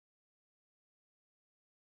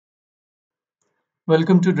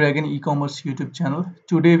Welcome to Dragon e-commerce YouTube channel.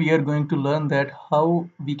 Today we are going to learn that how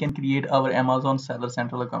we can create our Amazon Seller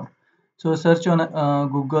Central account. So search on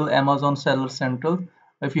Google Amazon Seller Central.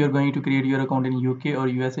 If you are going to create your account in UK or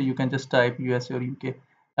USA, you can just type USA or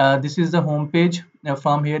UK. This is the home page.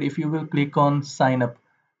 From here, if you will click on sign up,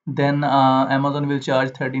 then Amazon will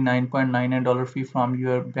charge $39.99 fee from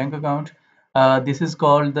your bank account. This is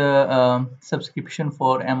called the subscription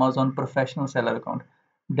for Amazon Professional Seller account.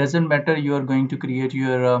 Doesn't matter you are going to create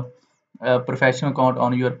your professional account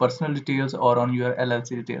on your personal details or on your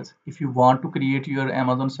LLC details. If you want to create your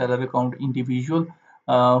Amazon seller account individual,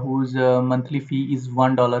 whose monthly fee is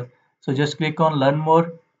 $1, so just click on learn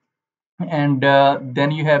more, and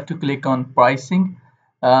then you have to click on pricing.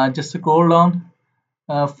 Just scroll down.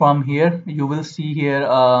 From here you will see here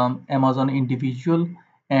Amazon individual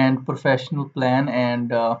and professional plan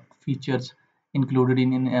and features included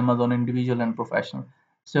in Amazon individual and professional.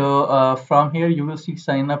 So from here you will see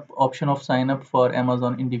sign up option of sign up for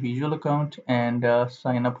Amazon individual account and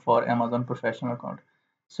sign up for Amazon professional account.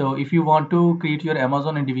 So if you want to create your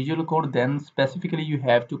Amazon individual account, then specifically you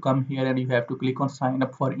have to come here and you have to click on sign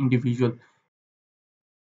up for individual.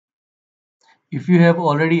 If you have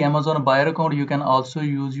already Amazon buyer account, you can also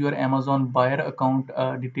use your Amazon buyer account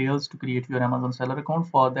details to create your Amazon seller account.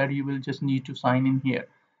 For that, you will just need to sign in here.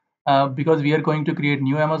 Because we are going to create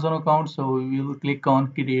new Amazon account, so we will click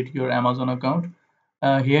on create your Amazon account.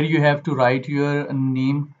 Here you have to write your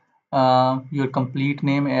name, your complete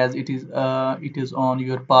name as it is on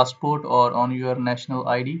your passport or on your national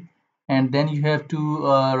ID, and then you have to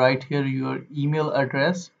write here your email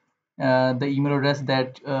address, the email address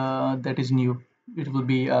that is new. It will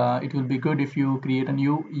be good if you create a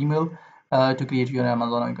new email to create your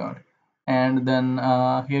Amazon account, and then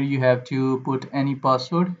here you have to put any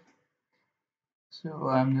password. So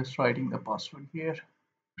I'm just writing the password here.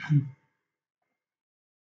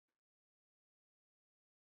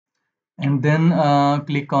 And then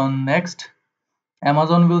click on next.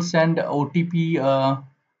 Amazon will send OTP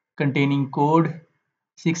containing code,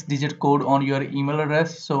 6-digit code on your email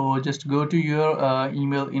address. So just go to your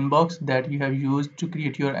email inbox that you have used to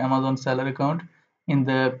create your Amazon seller account in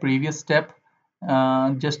the previous step.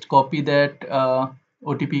 Just copy that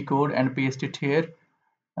OTP code and paste it here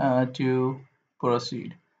to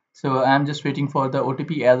proceed. So I'm just waiting for the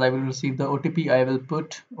OTP. As I will receive the OTP, I will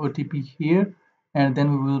put OTP here, and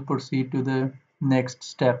then we will proceed to the next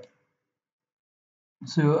step.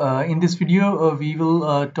 So in this video, we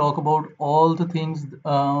will talk about all the things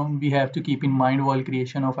we have to keep in mind while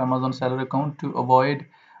creation of Amazon seller account to avoid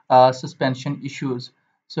suspension issues.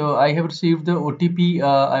 So I have received the OTP.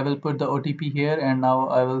 I will put the OTP here, and now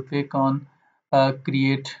I will click on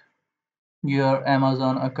create your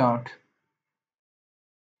Amazon account.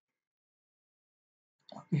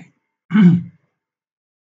 Okay.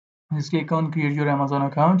 Just click on create your Amazon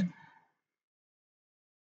account,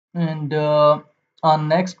 and on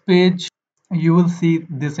next page you will see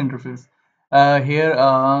this interface. Here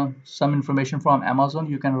some information from Amazon.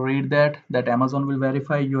 You can read that Amazon will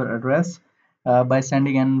verify your address by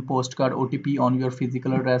sending an postcard OTP on your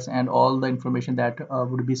physical address, and all the information that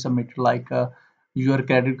would be submitted, like your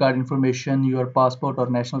credit card information, your passport or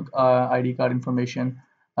national ID card information.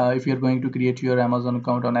 If you're going to create your Amazon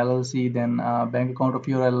account on LLC, then bank account of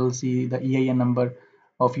your LLC, the EIN number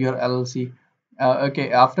of your LLC.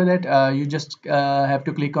 Okay, after that, you just have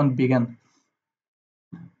to click on begin.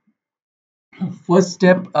 First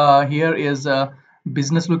step here is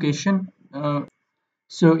business location.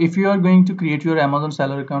 So if you are going to create your Amazon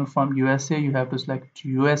seller account from USA, you have to select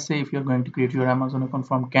USA. If you're going to create your Amazon account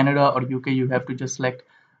from Canada or UK, you have to just select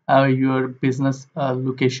your business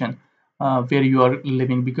location where you are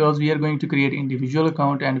living, because we are going to create individual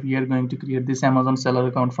account and we are going to create this Amazon seller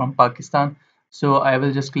account from Pakistan. So I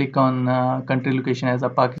will just click on country location as a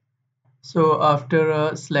Pakistan. So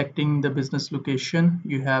after selecting the business location,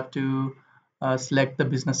 you have to select the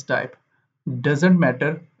business type. Doesn't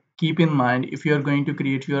matter. Keep in mind, if you are going to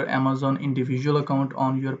create your Amazon individual account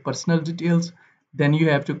on your personal details, then you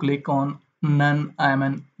have to click on none. I am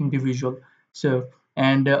an individual. So,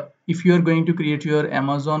 and if you are going to create your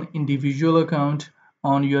Amazon individual account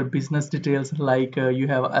on your business details, like you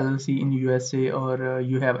have LLC in USA or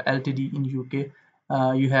you have LTD in UK,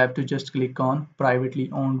 you have to just click on privately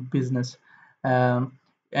owned business. um,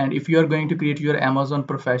 and if you are going to create your Amazon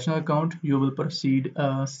professional account, you will proceed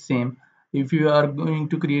same. If you are going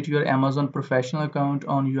to create your Amazon professional account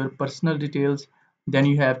on your personal details, then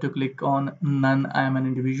you have to click on none. I am an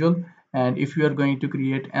individual. And if you are going to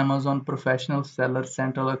create Amazon professional seller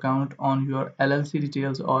central account on your LLC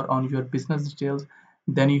details or on your business details,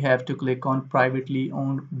 then you have to click on privately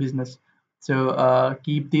owned business. So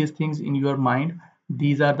keep these things in your mind.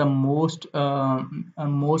 These are the most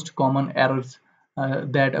common errors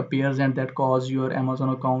that appears and that cause your Amazon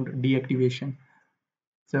account deactivation.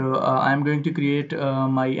 So I'm going to create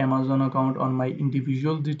my Amazon account on my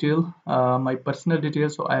individual detail, my personal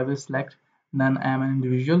details. So I will select none. I am an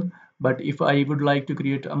individual. But if I would like to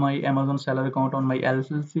create my Amazon seller account on my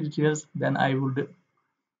LLC details, then I would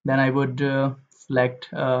select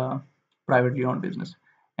privately owned business.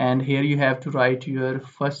 And here you have to write your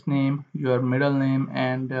first name, your middle name,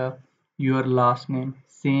 and your last name,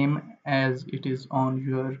 same as it is on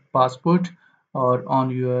your passport or on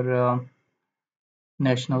your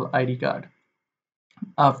national ID card.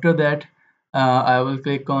 After that, I will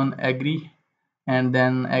click on agree and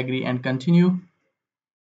then agree and continue.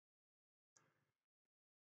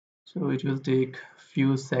 So it will take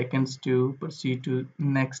few seconds to proceed to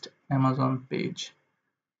next Amazon page.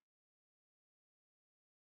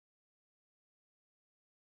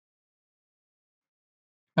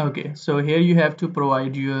 Okay, so here you have to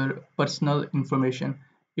provide your personal information.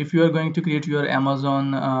 If you are going to create your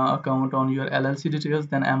Amazon account on your LLC details,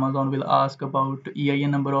 then Amazon will ask about EIN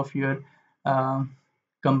number of your uh,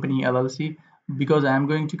 company LLC. Because I'm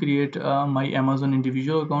going to create my Amazon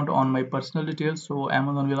individual account on my personal details, so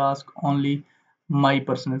Amazon will ask only my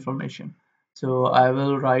personal information. So I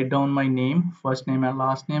will write down my name, first name and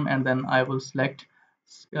last name, and then I will select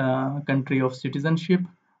country of citizenship.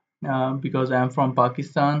 Because I am from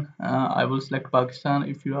Pakistan, I will select Pakistan.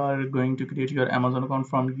 If you are going to create your Amazon account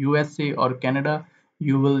from USA or Canada,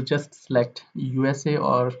 you will just select USA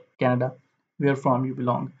or Canada, where from you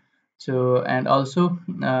belong. So, and also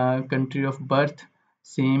country of birth,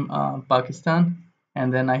 same Pakistan.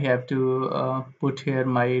 And then I have to put here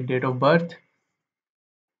my date of birth.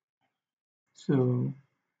 So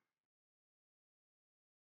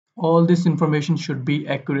all this information should be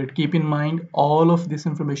accurate. Keep in mind, all of this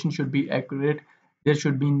information should be accurate. There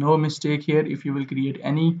should be no mistake here. If you will create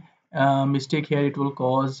any mistake here, it will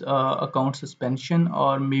cause account suspension,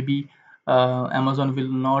 or maybe Amazon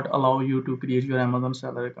will not allow you to create your Amazon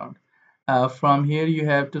seller account. From here you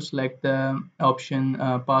have to select the option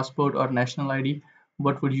passport or national ID.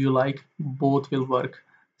 What would you like? Both will work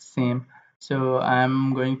same. So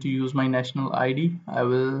I'm going to use my national ID. I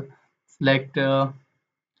will select uh,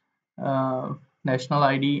 national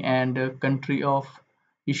ID, and country of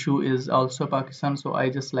issue is also Pakistan, so I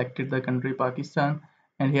just selected the country Pakistan.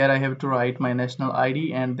 And here I have to write my national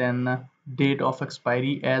ID and then date of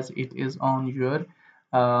expiry as it is on your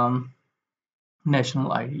um,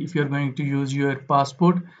 national ID. If you're going to use your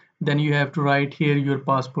passport, then you have to write here your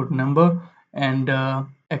passport number and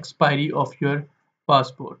expiry of your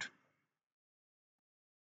passport.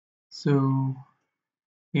 So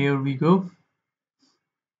here we go.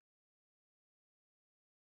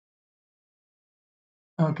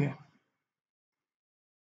 Okay,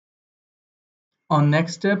 on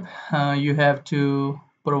next step, you have to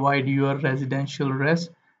provide your residential address.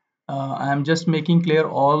 I'm just making clear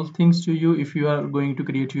all things to you. If you are going to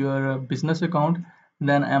create your business account,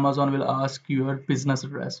 then Amazon will ask your business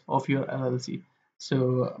address of your LLC.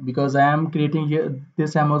 So because I am creating here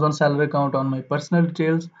this Amazon seller account on my personal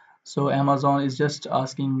details, so Amazon is just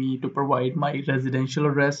asking me to provide my residential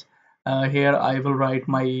address. Here I will write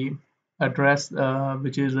my address,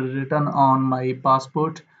 which is written on my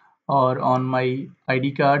passport or on my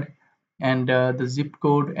ID card, and the zip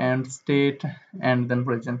code and state, and then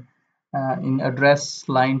region. In address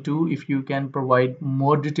line 2, if you can provide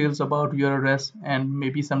more details about your address, and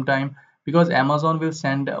maybe sometime, because Amazon will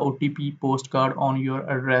send a OTP postcard on your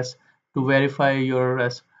address to verify your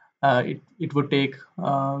address. It would take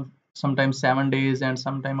sometimes 7 days and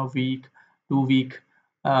sometime a week, 2 week,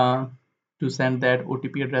 uh, to send that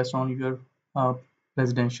OTP address on your uh,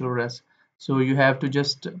 residential address. So you have to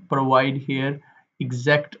just provide here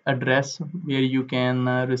exact address where you can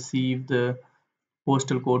receive the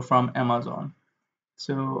postal code from Amazon.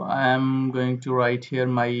 So I am going to write here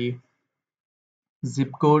my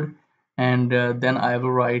zip code, and then I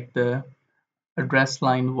will write the address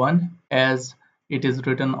line 1 as it is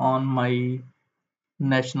written on my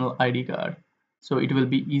national ID card. So it will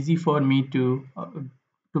be easy for me to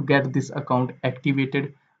get this account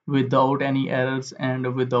activated without any errors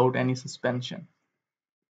and without any suspension.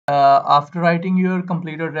 After writing your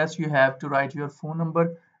complete address, you have to write your phone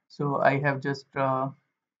number. So I have just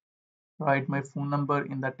write my phone number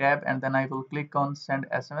in the tab, and then I will click on send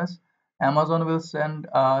SMS. Amazon will send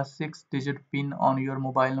a 6-digit pin on your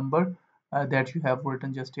mobile number that you have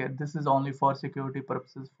written just here. This is only for security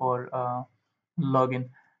purposes for login.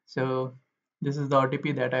 So this is the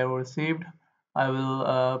OTP that I received. I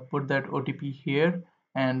will put that OTP here,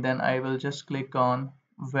 and then I will just click on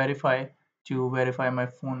verify to verify my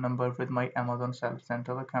phone number with my Amazon Self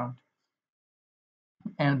Center account,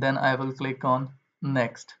 and then I will click on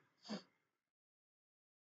next.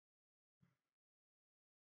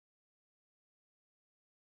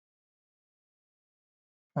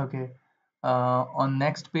 Okay. On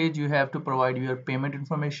next page, you have to provide your payment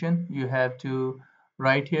information. You have to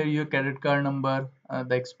write here your credit card number,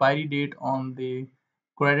 the expiry date on the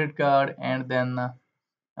credit card, and then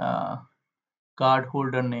uh, card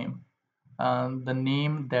holder name, the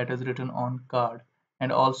name that is written on card,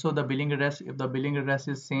 and also the billing address. If the billing address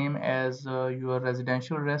is same as your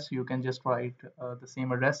residential address, you can just write the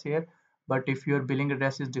same address here. But if your billing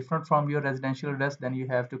address is different from your residential address, then you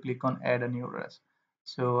have to click on add a new address.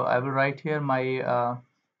 So I will write here my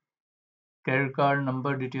credit card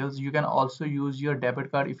number details. You can also use your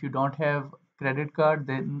debit card. If you don't have credit card,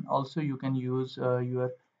 then also you can use your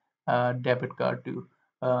debit card too.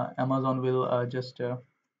 Amazon will just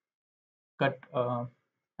cut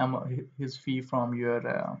his fee from your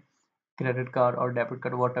credit card or debit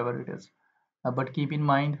card, whatever it is. But keep in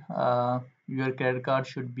mind, your credit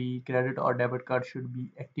or debit card should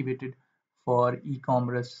be activated for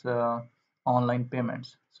e-commerce online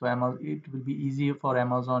payments. So it will be easier for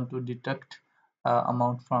Amazon to detect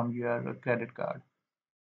amount from your credit card.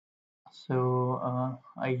 So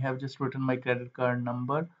I have just written my credit card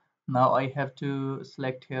number. Now I have to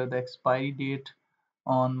select here the expiry date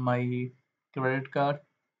on my credit card.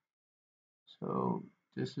 So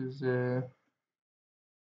this is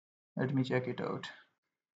let me check it out.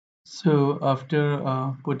 So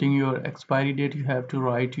after putting your expiry date, you have to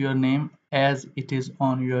write your name as it is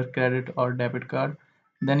on your credit or debit card.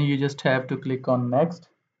 Then you just have to click on next.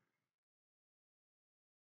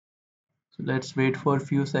 So let's wait for a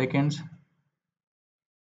few seconds.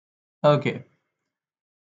 Okay,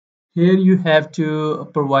 here you have to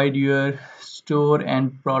provide your store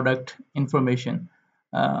and product information.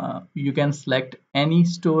 You can select any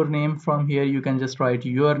store name from here. You can just write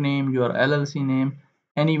your name, your LLC name,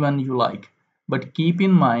 anyone you like. But keep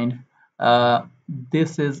in mind, uh,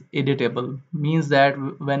 this is editable. Means that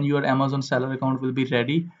when your Amazon seller account will be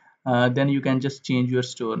ready, then you can just change your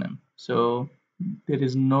store name. So there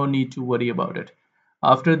is no need to worry about it.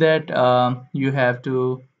 After that, you have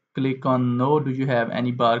to click on no. Do you have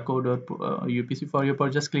any barcode or UPC for your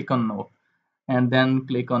purchase? Click on no, and then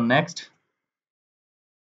click on next.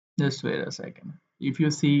 Just wait a second. If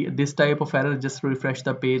you see this type of error, just refresh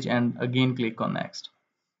the page and again click on next.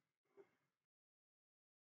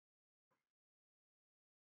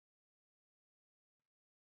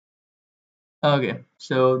 Okay,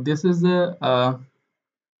 so this is the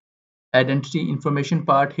identity information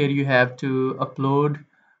part. Here you have to upload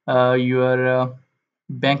your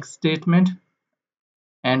bank statement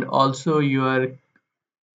and also your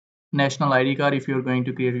national ID card if you're going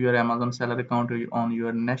to create your Amazon seller account on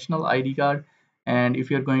your national ID card, and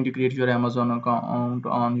if you're going to create your Amazon account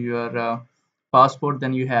on your passport,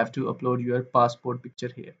 then you have to upload your passport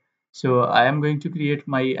picture here. So I am going to create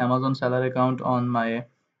my Amazon seller account on my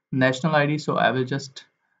national ID, so I will just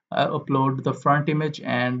upload the front image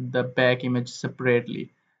and the back image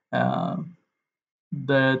separately. Uh,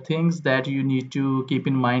 the things that you need to keep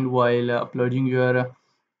in mind while uploading your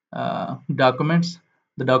documents.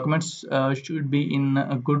 The documents should be in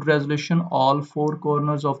a good resolution. All four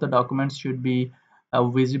corners of the documents should be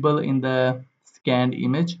visible in the scanned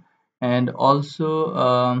image, and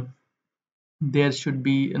also there should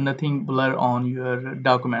be nothing blur on your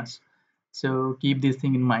documents. So keep this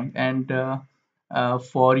thing in mind. And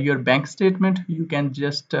for your bank statement, you can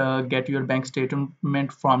just get your bank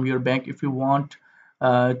statement from your bank. If you want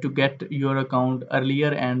to get your account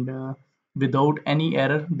earlier and without any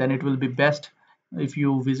error, then it will be best if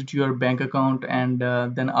you visit your bank account and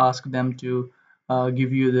then ask them to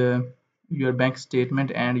give you the your bank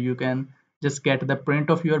statement, and you can just get the print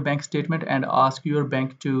of your bank statement and ask your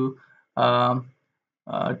bank um,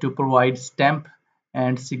 to provide stamp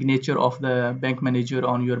and signature of the bank manager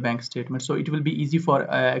on your bank statement. So it will be easy for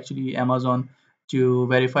actually Amazon to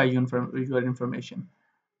verify your information.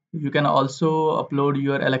 You can also upload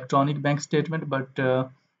your electronic bank statement, but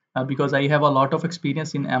because I have a lot of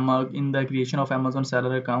experience in the creation of Amazon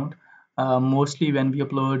seller account, mostly when we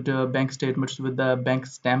upload bank statements with the bank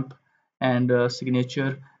stamp and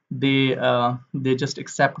signature, they just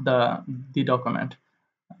accept the document.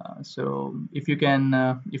 So if you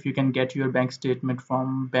can get your bank statement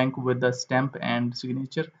from bank with the stamp and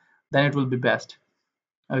signature, then it will be best.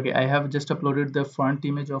 Okay, I have just uploaded the front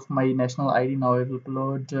image of my national ID. Now I will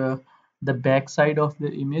upload the back side of the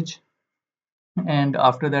image, and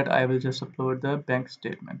after that I will just upload the bank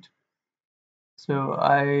statement. So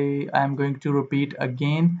I am going to repeat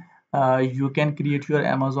again. You can create your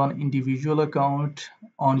Amazon individual account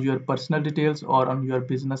on your personal details or on your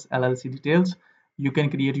business LLC details. You can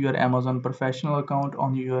create your Amazon professional account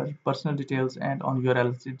on your personal details and on your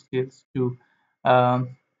LLC details too.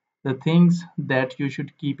 Um, the things that you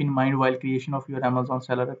should keep in mind while creation of your Amazon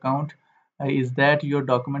seller account is that your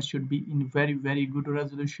documents should be in very good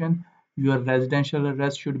resolution. Your residential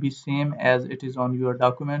address should be same as it is on your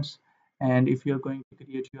documents, and if you're going to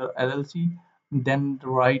create your LLC, then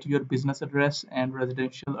write your business address and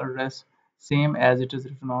residential address same as it is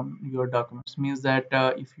written on your documents. Means that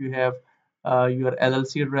if you have your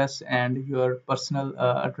LLC address and your personal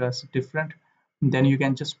address different, then you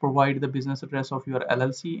can just provide the business address of your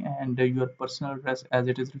LLC and your personal address as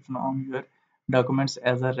it is written on your documents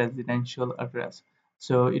as a residential address.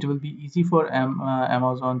 So it will be easy for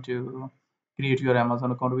Amazon to create your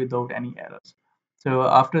Amazon account without any errors. So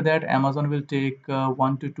after that, Amazon will take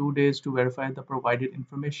 1 to 2 days to verify the provided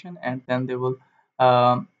information, and then they will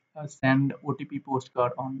send OTP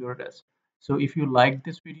postcard on your address. So if you like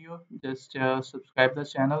this video, just subscribe the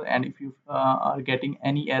channel, and if you are getting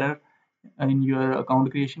any error in your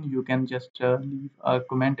account creation, you can just leave a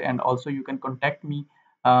comment, and also you can contact me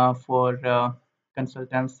for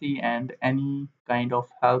consultancy and any kind of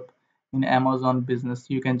help in Amazon business.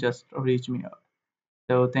 You can just reach me out.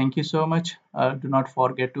 So thank you so much. Do not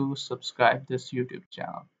forget to subscribe this YouTube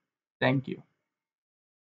channel. Thank you.